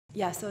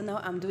Yeah, so now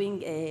I'm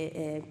doing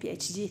a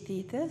PhD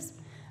thesis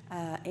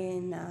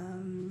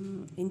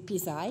in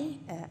Pizai,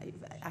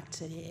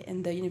 actually,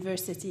 in the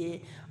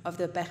University of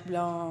the Père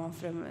Blanc,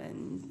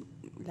 from,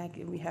 like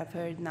we have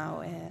heard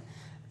now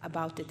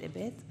about it a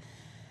bit.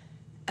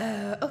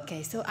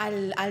 Okay, so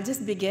I'll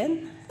just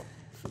begin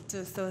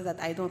so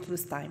that I don't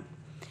lose time.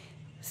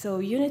 So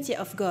unity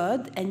of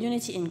God and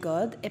unity in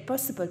God, a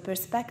possible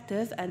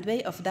perspective and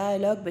way of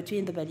dialogue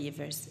between the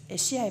believers. A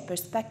Shi'i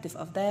perspective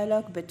of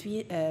dialogue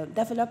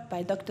developed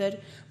by Dr.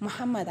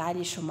 Mohamad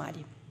Ali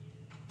Shomali.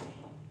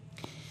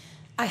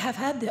 I have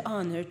had the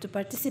honor to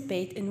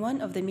participate in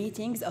one of the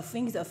meetings of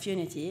Wings of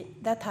Unity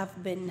that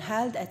have been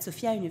held at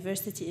Sofia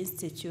University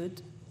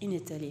Institute in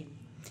Italy.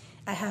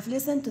 I have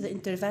listened to the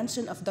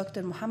intervention of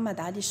Dr. Mohamad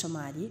Ali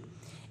Shomali,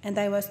 and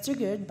I was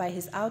triggered by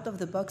his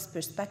out-of-the-box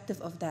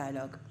perspective of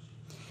dialogue.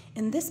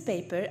 In this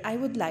paper, I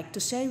would like to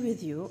share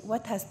with you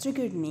what has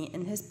triggered me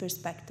in his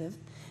perspective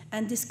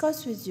and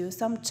discuss with you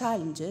some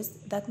challenges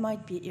that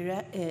might be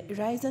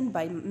arisen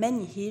by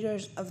many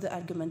hearers of the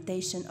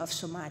argumentation of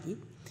Shomali,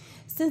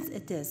 since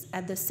it is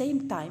at the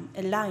same time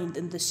aligned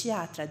in the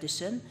Shia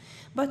tradition,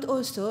 but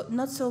also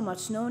not so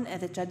much known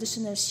as a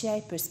traditional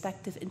Shia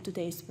perspective in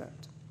today's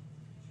world.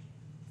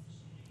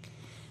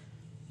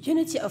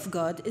 Unity of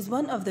God is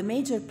one of the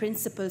major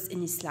principles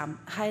in Islam,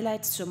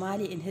 highlights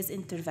Shomali in his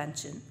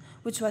intervention,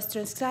 which was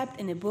transcribed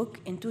in a book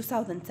in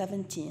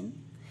 2017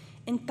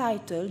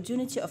 entitled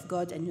Unity of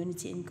God and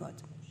Unity in God.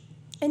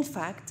 In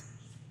fact,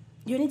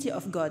 unity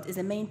of God is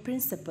a main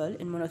principle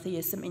in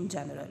monotheism in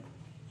general.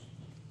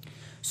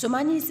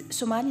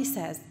 Shomali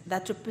says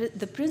that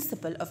the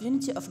principle of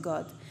unity of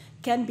God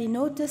can be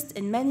noticed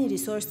in many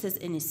resources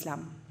in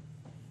Islam.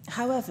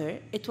 However,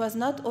 it was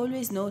not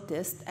always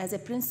noticed as a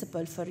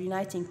principle for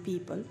uniting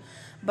people,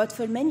 but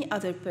for many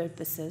other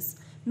purposes,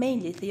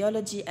 mainly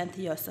theology and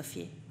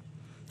theosophy.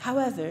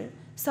 However,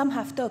 some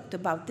have talked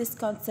about this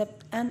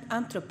concept and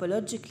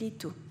anthropologically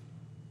too.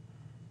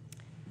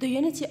 The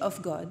unity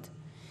of God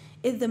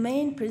is the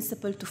main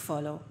principle to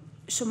follow.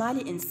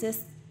 Shomali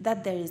insists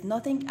that there is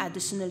nothing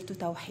additional to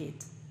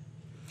Tawheed.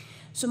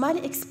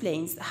 Shomali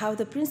explains how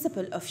the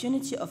principle of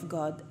unity of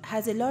God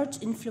has a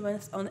large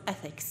influence on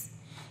ethics.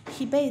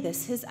 He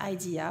bases his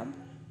idea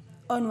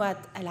on what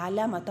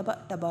Al-Allama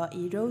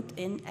Tabatabai wrote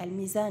in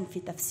Al-Mizan fi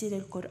Tafsir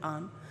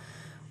al-Quran,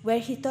 where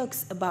he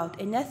talks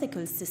about an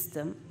ethical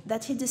system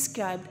that he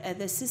described as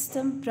a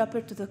system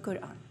proper to the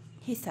Quran.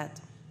 He said,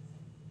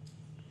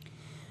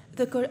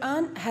 "The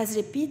Quran has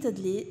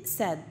repeatedly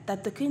said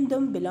that the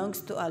kingdom belongs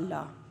to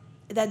Allah,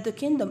 that the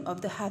kingdom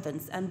of the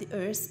heavens and the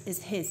earth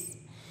is His,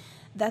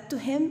 that to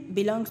Him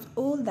belongs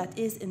all that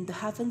is in the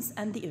heavens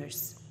and the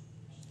earth.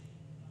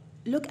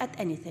 Look at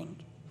anything.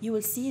 You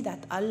will see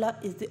that Allah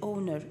is the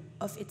owner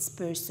of its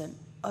person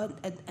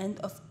and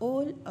of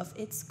all of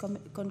its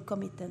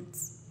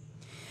concomitants.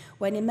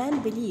 When a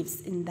man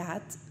believes in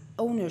that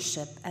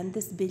ownership and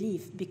this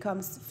belief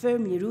becomes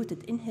firmly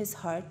rooted in his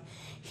heart,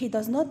 he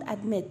does not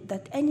admit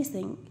that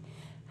anything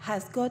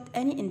has got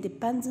any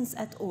independence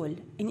at all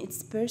in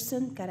its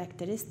person,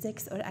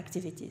 characteristics, or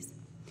activities.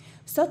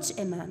 Such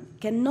a man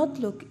cannot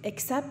look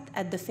except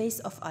at the face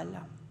of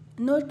Allah,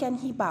 nor can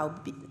he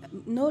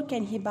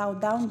bow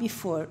down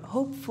before,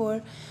 hope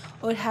for,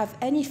 or have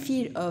any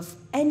fear of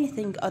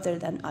anything other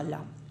than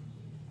Allah.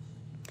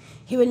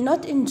 He will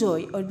not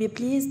enjoy or be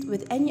pleased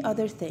with any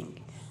other thing,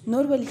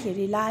 nor will he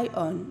rely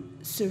on,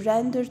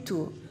 surrender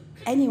to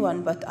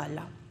anyone but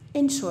Allah.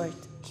 In short,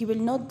 he will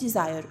not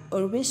desire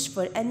or wish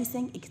for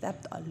anything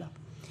except Allah,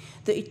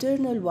 the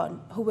Eternal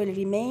One, who will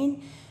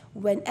remain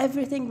when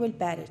everything will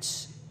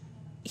perish.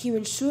 He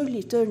will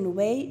surely turn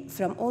away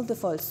from all the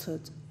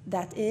falsehood,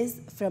 that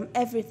is, from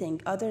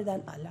everything other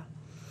than Allah.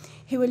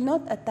 He will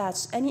not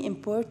attach any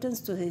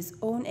importance to his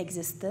own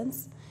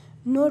existence,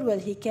 nor will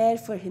he care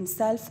for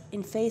himself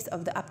in face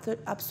of the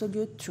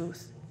absolute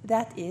truth,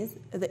 that is,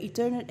 the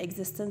eternal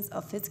existence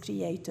of his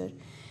Creator.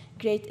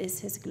 Great is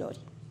his glory."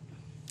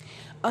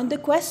 On the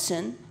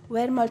question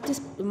where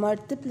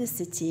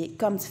multiplicity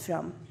comes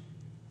from,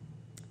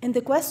 in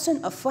the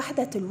question of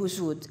wahdat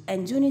al-wujud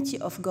and unity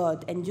of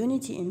God and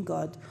unity in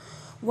God,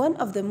 one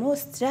of the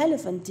most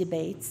relevant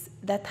debates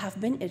that have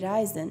been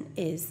arisen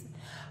is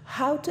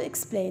how to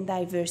explain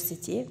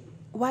diversity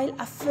while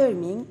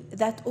affirming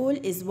that all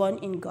is one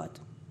in God.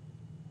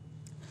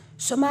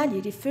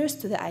 Shomali refers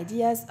to the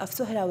ideas of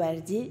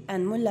Suhrawardi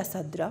and Mullah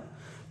Sadra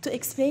to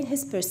explain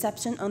his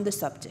perception on the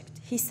subject.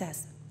 He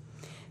says,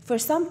 "For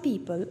some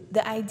people,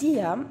 the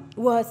idea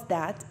was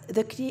that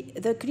the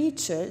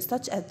creatures,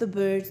 such as the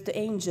birds, the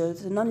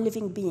angels, the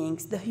non-living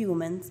beings, the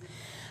humans,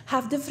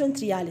 have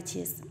different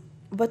realities.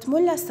 But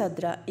Mullah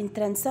Sadra, in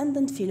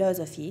transcendent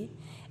philosophy,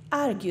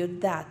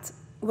 argued that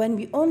when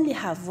we only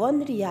have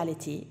one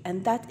reality,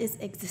 and that is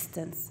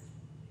existence,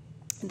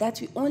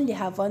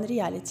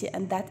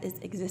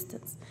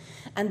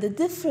 and the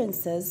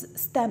differences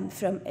stem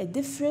from a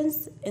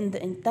difference in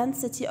the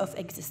intensity of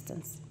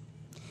existence.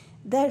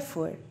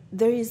 Therefore,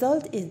 the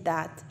result is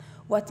that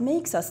what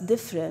makes us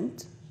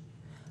different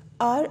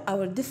are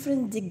our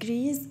different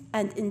degrees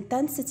and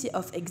intensity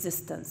of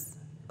existence.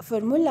 For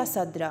Mullah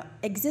Sadra,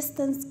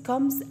 existence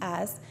comes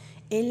as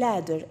a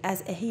ladder,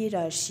 as a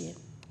hierarchy.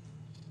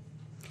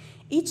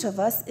 Each of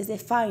us is a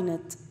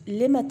finite,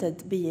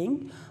 limited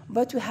being,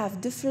 but we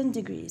have different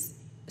degrees.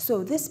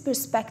 So this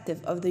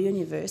perspective of the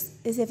universe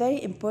is a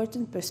very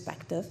important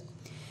perspective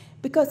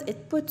because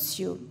it puts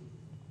you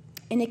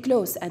in a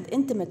close and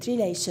intimate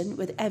relation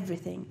with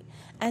everything,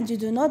 and you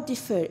do not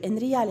differ in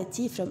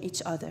reality from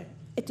each other.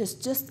 It is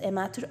just a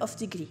matter of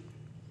degree.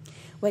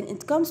 When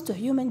it comes to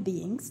human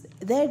beings,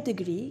 their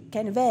degree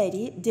can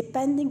vary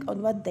depending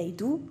on what they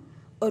do,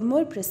 or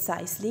more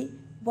precisely,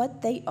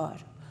 what they are.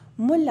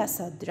 Mullah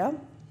Sadra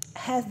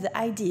has the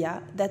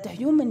idea that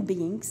human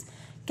beings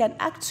can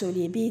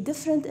actually be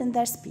different in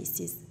their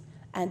species,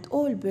 and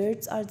all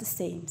birds are the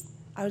same,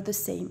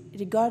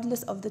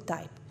 regardless of the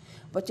type.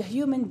 But a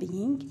human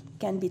being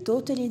can be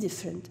totally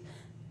different.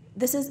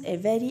 This is a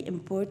very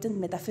important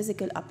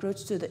metaphysical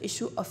approach to the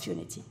issue of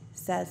unity,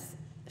 says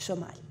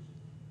Shomali.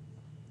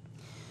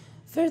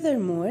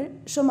 Furthermore,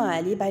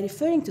 Shomali, by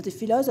referring to the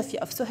philosophy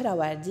of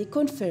Suhrawardi,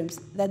 confirms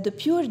that the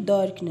pure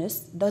darkness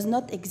does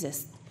not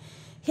exist.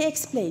 He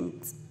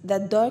explains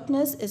that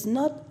darkness is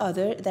not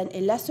other than a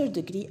lesser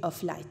degree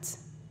of light.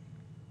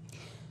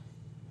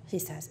 He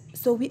says,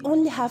 so we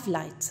only have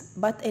light,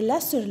 but a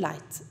lesser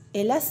light,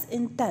 a less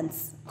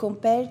intense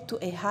compared to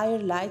a higher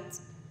light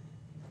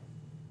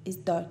is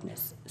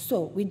darkness.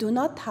 So we do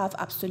not have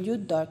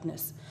absolute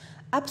darkness.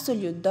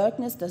 Absolute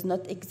darkness does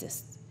not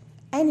exist.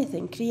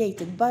 Anything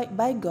created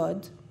by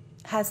God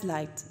has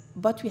light,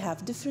 but we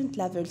have different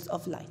levels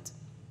of light.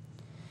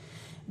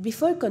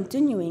 Before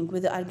continuing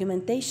with the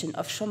argumentation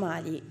of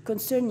Shomali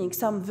concerning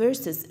some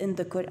verses in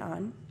the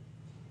Quran,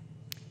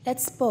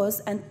 let's pause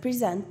and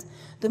present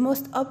the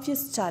most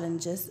obvious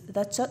challenges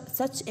that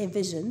such a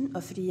vision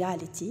of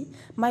reality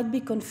might be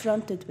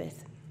confronted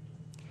with.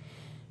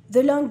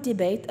 The long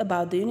debate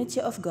about the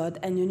unity of God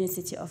and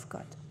unicity of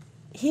God.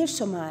 Here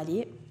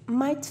Shomali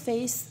might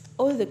face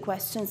all the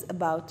questions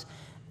about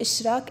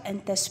Ishraq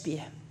and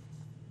Tashbih.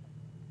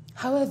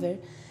 However,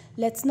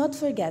 let's not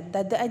forget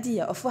that the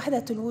idea of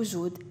Wahdatul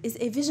Wujud is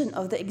a vision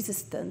of the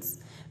existence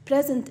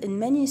present in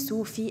many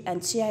Sufi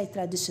and Shi'i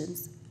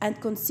traditions, and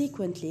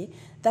consequently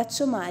that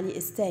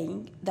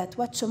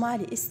what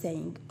Shomali is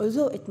saying,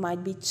 although it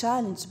might be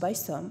challenged by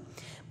some,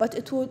 but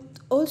it would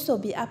also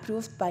be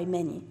approved by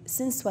many,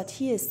 since what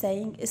he is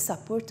saying is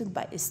supported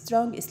by a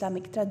strong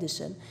Islamic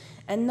tradition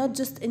and not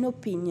just an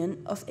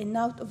opinion of an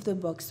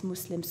out-of-the-box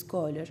Muslim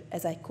scholar,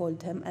 as I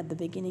called him at the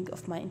beginning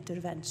of my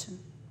intervention.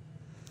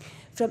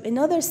 From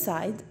another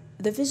side,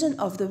 the vision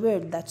of the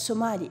world that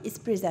Shomali is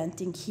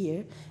presenting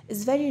here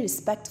is very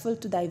respectful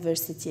to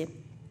diversity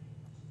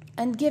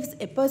and gives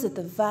a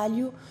positive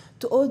value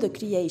to all the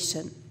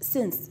creation,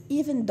 since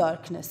even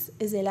darkness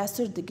is a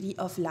lesser degree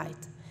of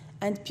light,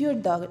 and pure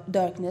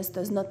darkness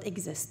does not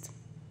exist.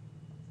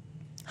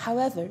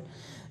 However,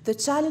 the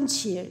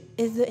challenge here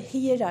is the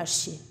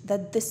hierarchy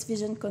that this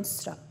vision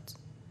constructs.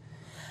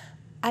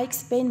 I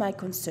explain my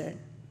concern.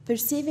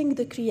 Perceiving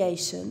the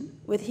creation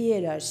with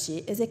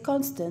hierarchy is a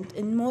constant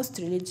in most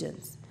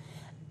religions,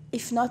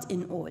 if not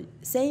in all.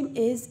 Same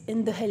is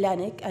in the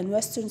Hellenic and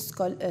Western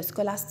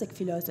scholastic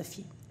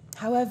philosophy.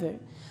 However,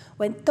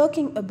 when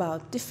talking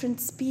about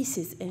different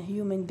species in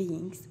human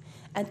beings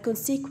and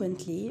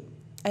consequently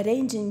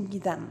arranging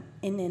them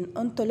in an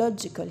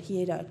ontological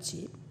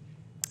hierarchy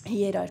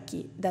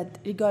that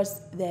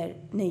regards their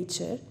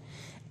nature,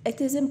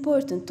 it is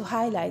important to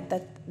highlight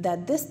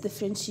that this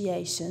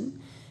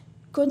differentiation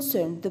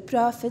concerns the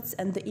prophets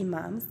and the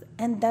imams,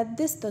 and that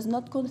this does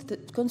not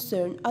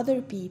concern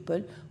other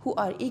people who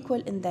are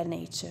equal in their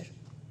nature.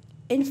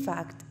 In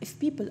fact, if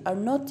people are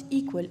not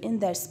equal in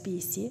their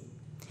species,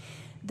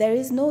 there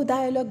is no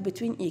dialogue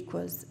between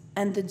equals,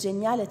 and the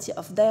geniality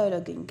of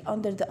dialoguing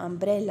under the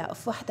umbrella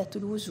of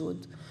Wahdatul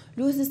Wujud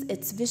loses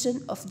its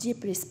vision of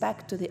deep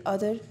respect to the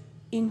other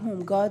in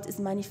whom God is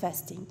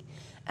manifesting,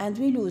 and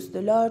we lose the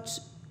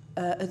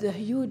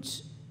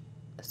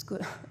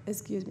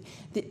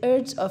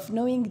urge of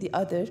knowing the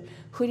other,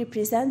 who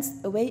represents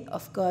a way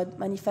of God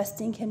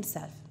manifesting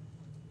himself.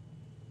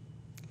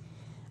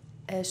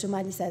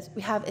 Shomali says,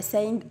 we have a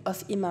saying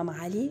of Imam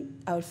Ali,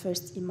 our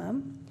first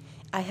Imam,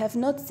 I have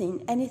not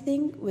seen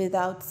anything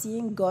without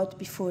seeing God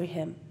before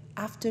him,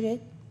 after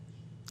it,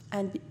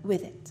 and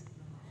with it.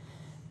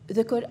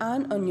 The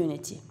Quran on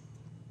unity.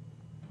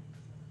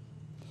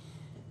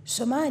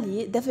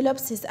 Shomali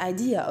develops his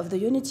idea of the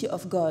unity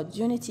of God,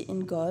 unity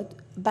in God,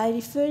 by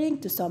referring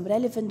to some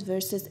relevant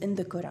verses in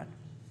the Quran.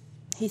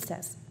 He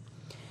says,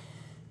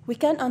 we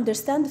can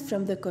understand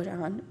from the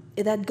Quran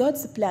that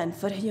God's plan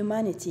for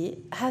humanity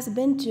has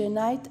been to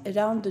unite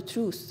around the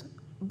truth,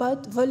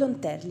 but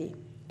voluntarily.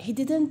 He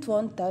didn't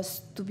want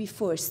us to be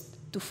forced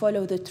to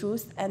follow the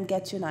truth and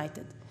get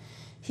united.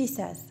 He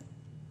says,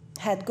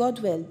 had God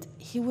willed,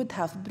 he would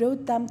have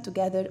brought them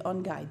together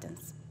on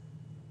guidance.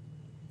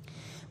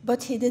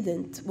 But he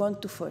didn't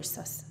want to force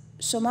us.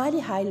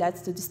 Shomali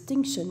highlights the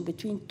distinction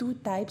between two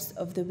types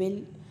of the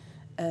will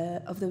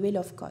of the will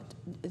of God,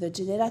 the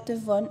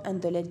generative one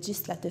and the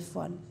legislative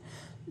one.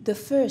 The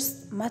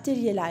first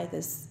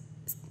materializes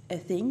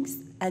things,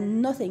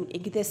 and nothing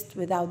exists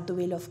without the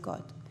will of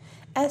God.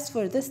 As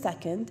for the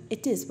second,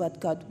 it is what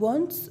God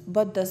wants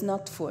but does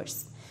not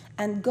force,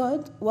 and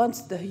God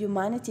wants the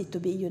humanity to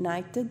be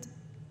united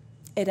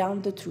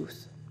around the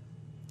truth.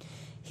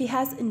 He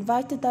has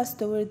invited us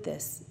toward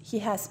this. He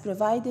has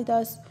provided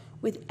us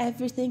with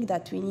everything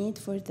that we need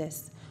for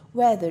this,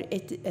 whether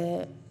it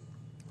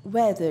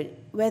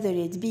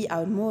be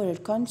our moral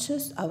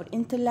conscience, our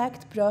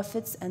intellect,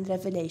 prophets, and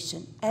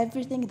revelation.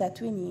 Everything that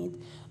we need,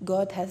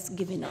 God has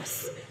given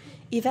us.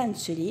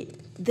 Eventually,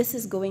 this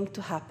is going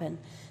to happen.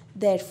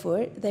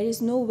 Therefore, there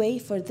is no way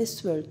for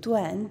this world to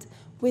end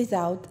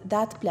without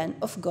that plan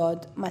of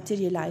God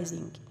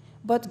materializing.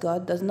 But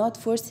God does not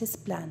force his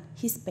plan.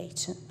 He's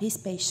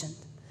patient,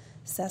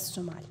 says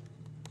Shomali.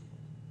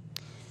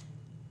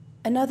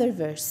 Another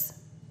verse.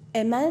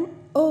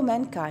 O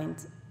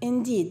mankind,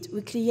 indeed,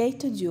 we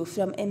created you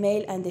from a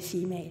male and a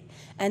female,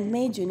 and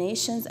made you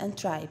nations and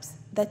tribes,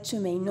 that you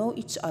may know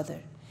each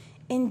other.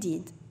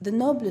 Indeed, the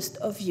noblest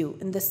of you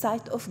in the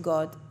sight of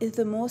God is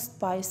the most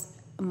pious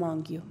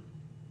among you.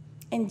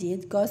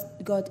 Indeed,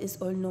 God is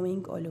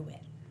all-knowing, all-aware.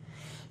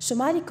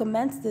 Shomali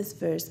comments this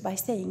verse by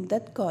saying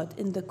that God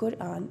in the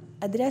Quran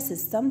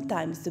addresses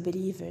sometimes the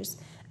believers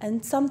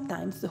and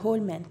sometimes the whole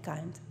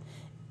mankind.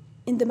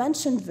 In the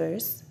mentioned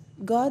verse,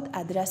 God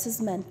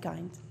addresses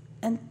mankind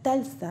and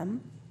tells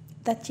them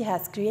that he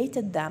has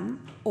created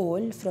them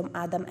all from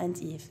Adam and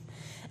Eve,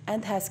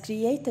 and has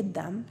created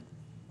them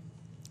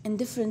in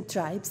different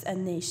tribes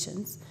and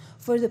nations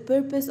for the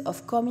purpose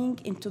of coming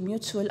into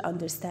mutual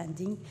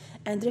understanding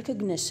and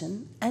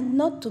recognition, and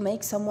not to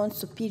make someone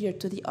superior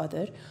to the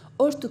other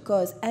or to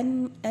cause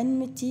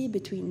enmity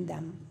between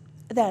them.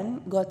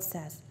 Then God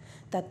says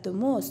that the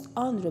most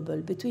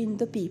honorable between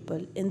the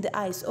people in the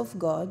eyes of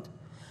God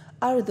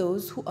are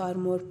those who are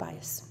more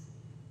pious.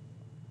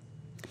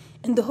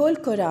 In the whole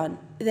Quran,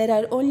 there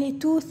are only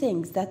two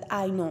things that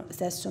I know,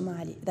 says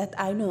Shomali, that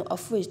I know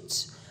of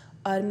which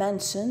are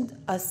mentioned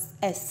as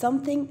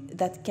something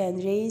that can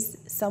raise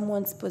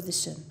someone's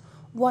position.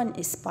 One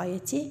is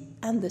piety,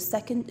 and the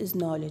second is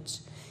knowledge.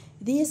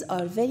 These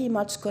are very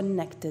much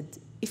connected.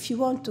 If you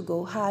want to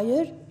go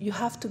higher, you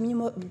have to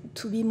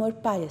be more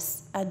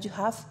pious, and you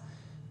have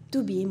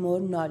to be more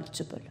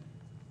knowledgeable.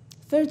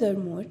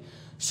 Furthermore,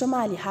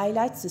 Shomali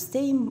highlights the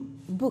same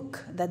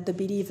book that the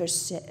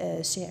believers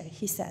share.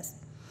 He says,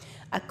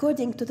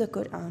 according to the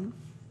Quran,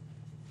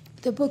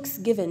 the books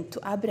given to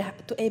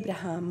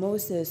Abraham,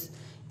 Moses,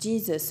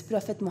 Jesus,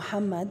 Prophet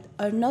Muhammad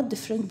are not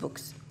different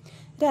books.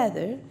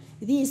 Rather,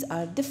 these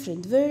are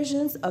different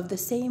versions of the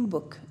same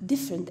book,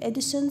 different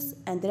editions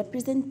and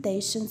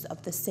representations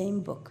of the same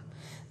book.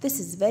 This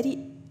is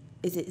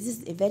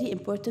a very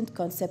important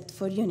concept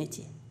for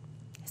unity,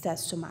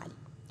 says Shomali.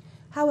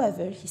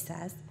 However, he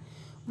says,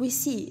 we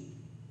see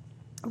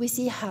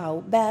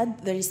how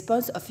bad the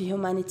response of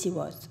humanity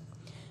was.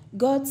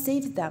 God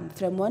saves them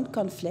from one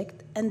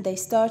conflict, and they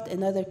start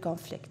another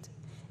conflict.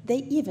 They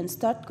even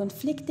start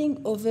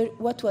conflicting over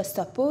what was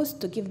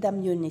supposed to give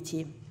them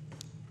unity,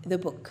 the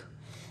book.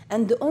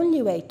 And the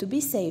only way to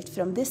be saved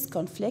from this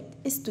conflict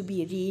is to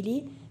be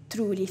really,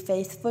 truly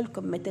faithful,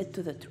 committed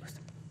to the truth.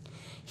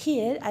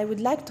 Here, I would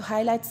like to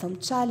highlight some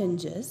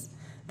challenges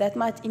that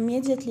might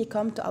immediately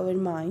come to our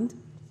mind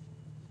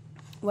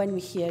when we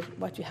hear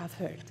what we have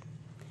heard.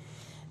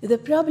 The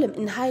problem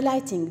in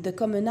highlighting the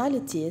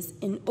commonalities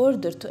in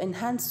order to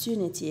enhance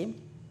unity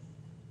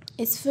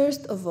is,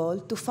 first of all,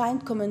 to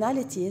find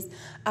commonalities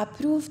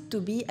approved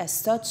to be as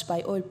such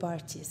by all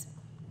parties.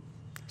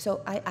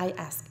 So I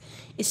ask,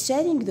 is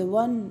sharing the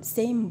one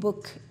same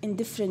book in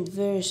different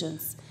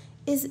versions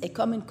is a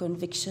common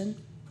conviction?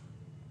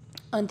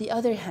 On the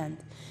other hand,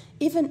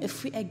 even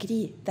if we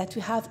agree that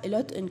we have a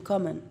lot in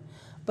common,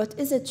 but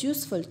is it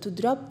useful to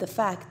drop the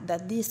fact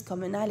that these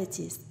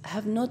commonalities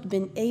have not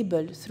been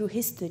able through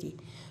history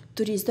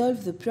to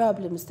resolve the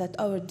problems that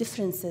our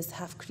differences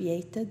have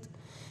created?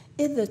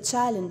 Is the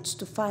challenge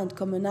to find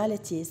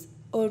commonalities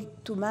or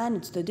to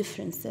manage the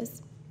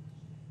differences?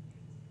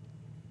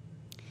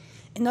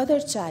 Another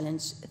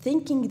challenge,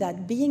 thinking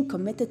that being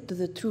committed to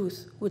the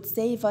truth would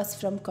save us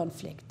from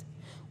conflict.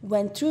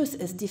 When truth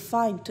is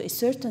defined to a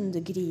certain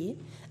degree,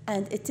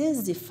 and it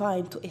is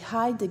defined to a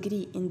high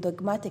degree in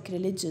dogmatic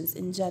religions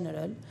in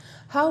general,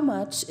 how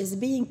much is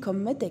being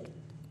committed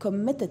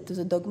to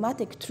the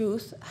dogmatic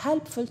truth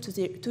helpful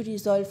to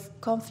resolve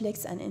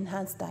conflicts and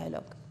enhance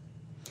dialogue?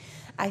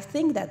 I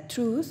think that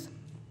through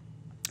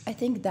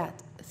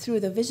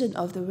the vision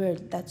of the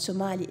world that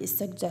Shomali is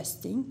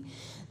suggesting,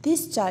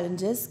 these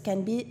challenges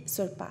can be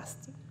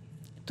surpassed.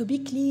 To be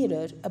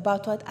clearer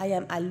about what I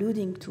am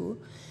alluding to,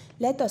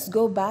 let us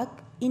go back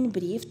in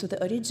brief to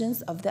the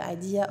origins of the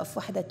idea of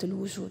wahdatul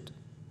wujud.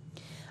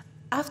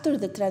 After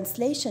the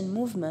translation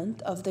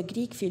movement of the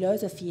Greek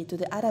philosophy to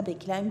the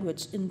Arabic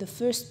language in the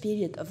first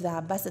period of the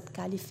Abbasid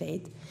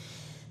Caliphate,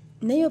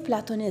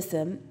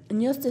 Neoplatonism,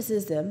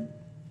 Gnosticism,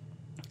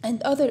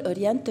 and other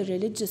Oriental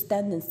religious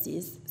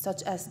tendencies,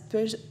 such as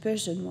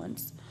Persian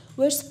ones,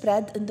 were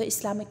spread in the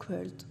Islamic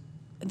world.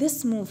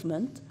 This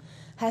movement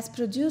has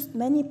produced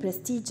many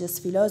prestigious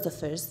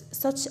philosophers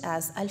such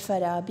as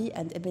Al-Farabi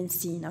and Ibn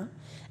Sina,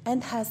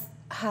 and has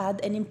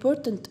had an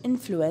important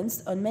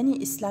influence on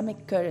many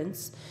Islamic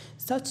currents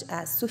such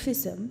as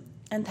Sufism,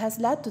 and has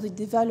led to the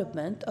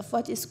development of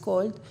what is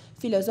called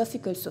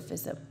philosophical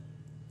Sufism.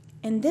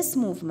 In this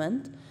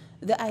movement,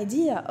 the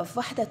idea of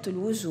Wahdatul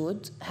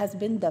Wujud has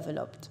been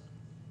developed.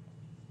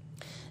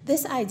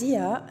 This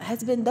idea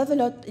has been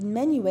developed in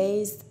many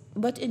ways,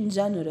 but in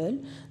general,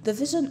 the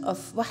vision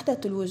of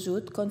Wahdatul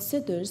Wujud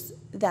considers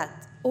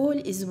that all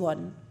is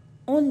one.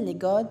 Only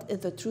God is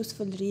the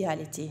truthful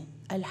reality,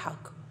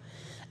 Al-Haq.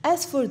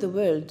 As for the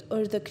world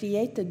or the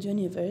created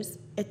universe,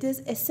 it is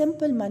a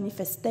simple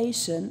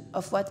manifestation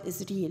of what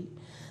is real.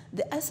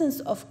 The essence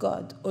of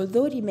God,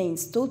 although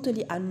remains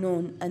totally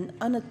unknown and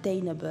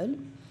unattainable,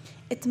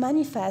 it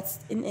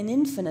manifests in an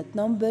infinite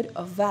number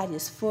of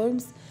various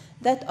forms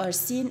that are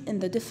seen in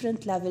the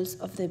different levels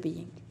of the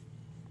being.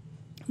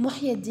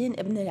 Muhyi ad-Din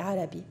ibn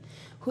al-Arabi,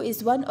 who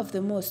is one of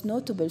the most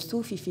notable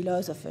Sufi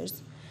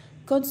philosophers,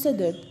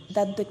 considered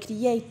that the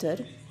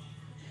creator,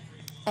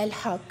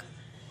 Al-Haq,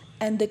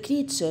 and the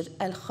creature,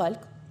 Al-Khalq,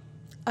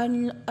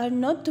 are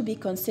not to be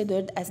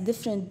considered as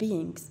different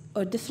beings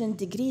or different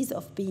degrees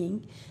of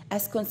being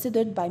as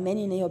considered by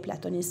many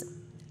Neoplatonism.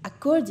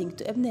 According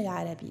to Ibn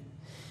al-Arabi,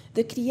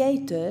 the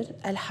creator,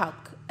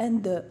 Al-Haq,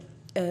 and the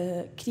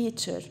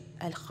creature,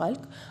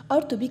 Al-Khalq,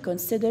 are to be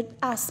considered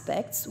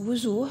aspects,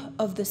 wujuh,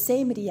 of the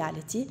same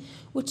reality,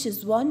 which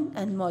is one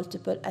and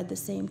multiple at the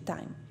same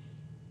time.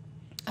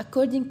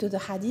 According to the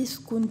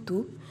Hadith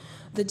Kuntu,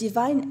 the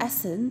divine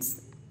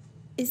essence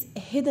is a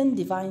hidden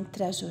divine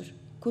treasure,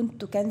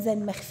 kuntu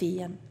kanzan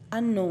makhfiyan,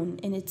 unknown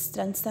in its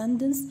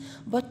transcendence,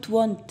 but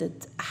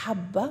wanted,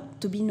 ahabba,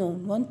 to be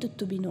known, wanted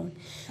to be known.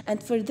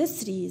 And for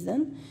this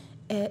reason,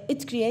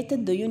 it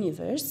created the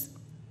universe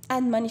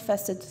and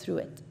manifested through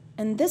it.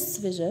 In this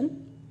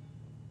vision,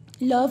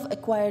 love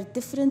acquired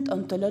different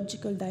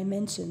ontological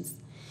dimensions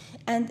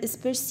and is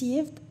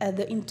perceived as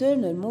the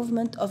internal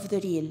movement of the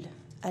real,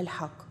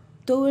 Al-Haq,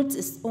 towards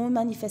its own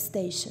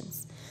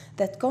manifestations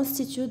that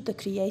constitute the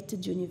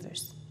created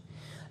universe.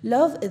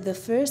 Love is the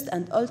first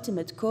and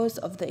ultimate cause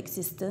of the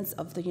existence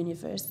of the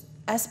universe,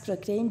 as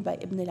proclaimed by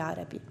Ibn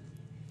al-Arabi.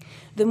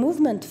 The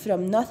movement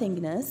from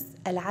nothingness,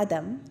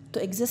 al-Adam,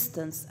 to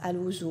existence,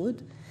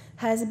 al-Wujud,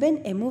 has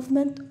been a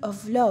movement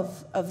of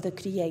love of the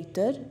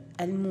Creator,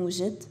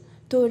 al-Mujid,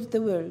 toward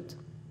the world.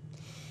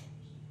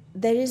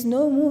 There is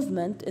no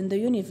movement in the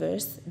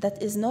universe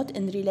that is not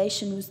in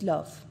relation with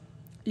love.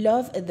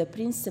 Love is the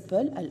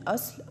principle,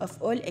 al-Asl,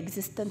 of all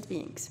existent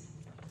beings.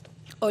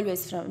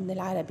 Always from Ibn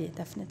al-Arabi,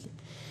 definitely.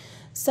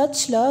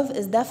 Such love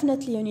is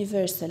definitely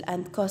universal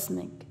and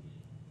cosmic.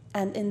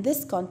 And in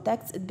this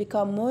context, it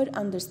becomes more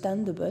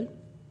understandable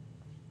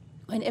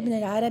when Ibn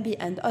al-Arabi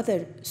and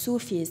other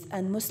Sufis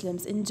and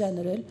Muslims in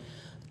general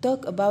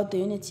talk about the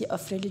unity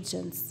of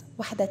religions,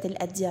 Wahdat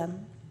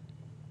al-Adyan.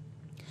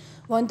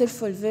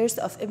 Wonderful verse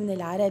of Ibn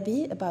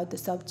al-Arabi about the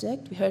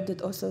subject. We heard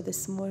it also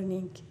this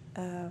morning.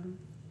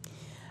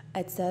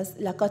 It says,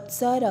 لَقَدْ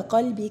صَارَ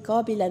قَلْبِي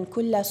قَابِلًا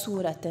كُلَّ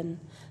صُورَةٍ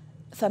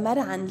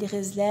فمرعا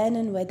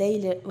لغزلان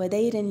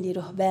ودير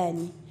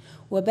لرهبان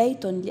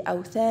وبيت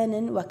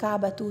لأوثان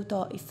وكعبة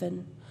طائف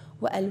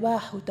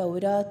وألواح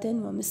توراة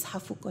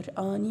ومصحف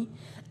قرآن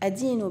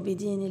أدين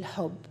بدين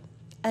الحب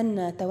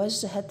أن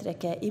توجهت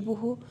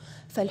ركائبه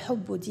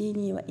فالحب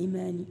ديني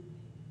وإيماني.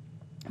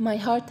 My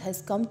heart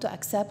has come to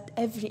accept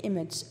every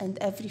image and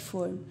every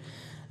form,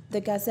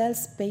 the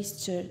gazelle's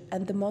pasture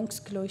and the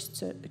monk's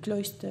cloister,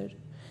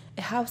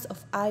 a house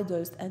of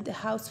idols and a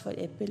house for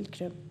a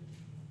pilgrim,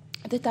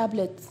 the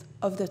tablets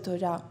of the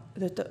Torah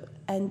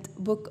and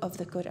book of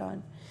the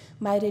Quran.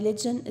 My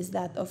religion is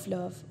that of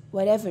love.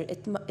 Wherever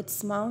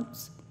its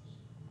mounts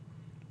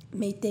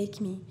may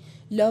take me,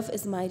 love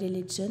is my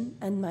religion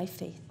and my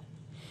faith.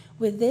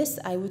 With this,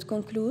 I would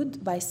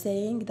conclude by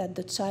saying that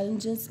the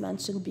challenges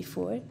mentioned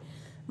before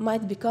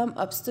might become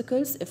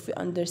obstacles if we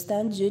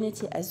understand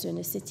unity as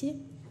unicity,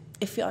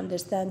 if we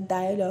understand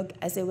dialogue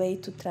as a way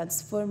to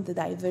transform the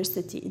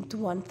diversity into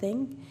one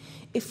thing,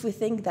 if we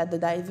think that the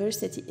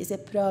diversity is a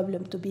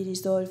problem to be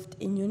resolved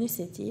in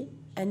unicity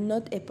and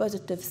not a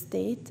positive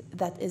state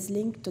that is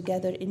linked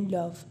together in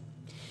love.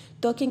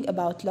 Talking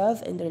about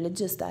love in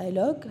religious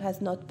dialogue has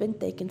not been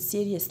taken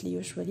seriously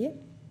usually.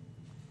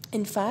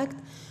 In fact,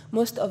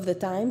 most of the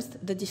times,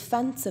 the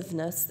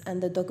defensiveness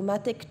and the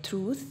dogmatic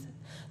truth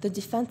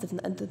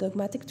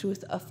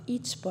of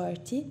each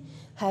party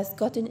has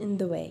gotten in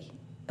the way.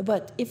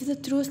 But if the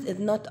truth is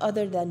not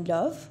other than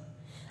love,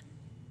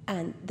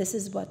 and this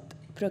is what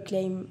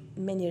proclaim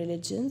many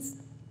religions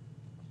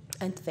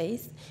and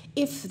faith,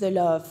 if the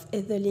love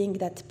is the link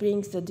that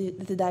brings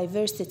the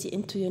diversity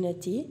into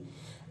unity,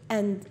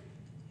 and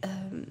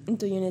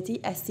into unity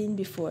as seen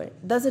before,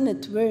 doesn't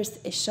it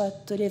worth a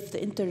shot to live the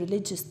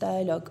interreligious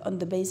dialogue on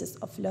the basis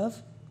of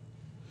love?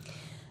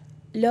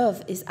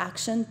 Love is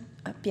action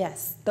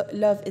Yes,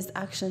 love is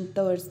action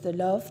towards the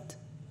loved,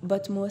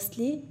 but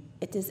mostly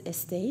it is a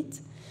state.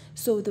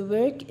 So the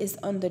work is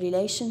on the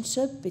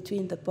relationship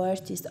between the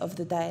parties of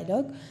the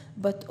dialogue,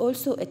 but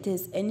also it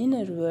is an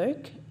inner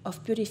work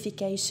of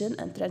purification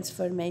and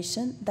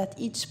transformation that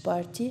each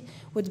party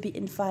would be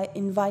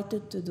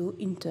invited to do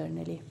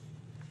internally.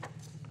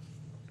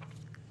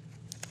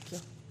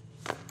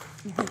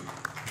 Thank you.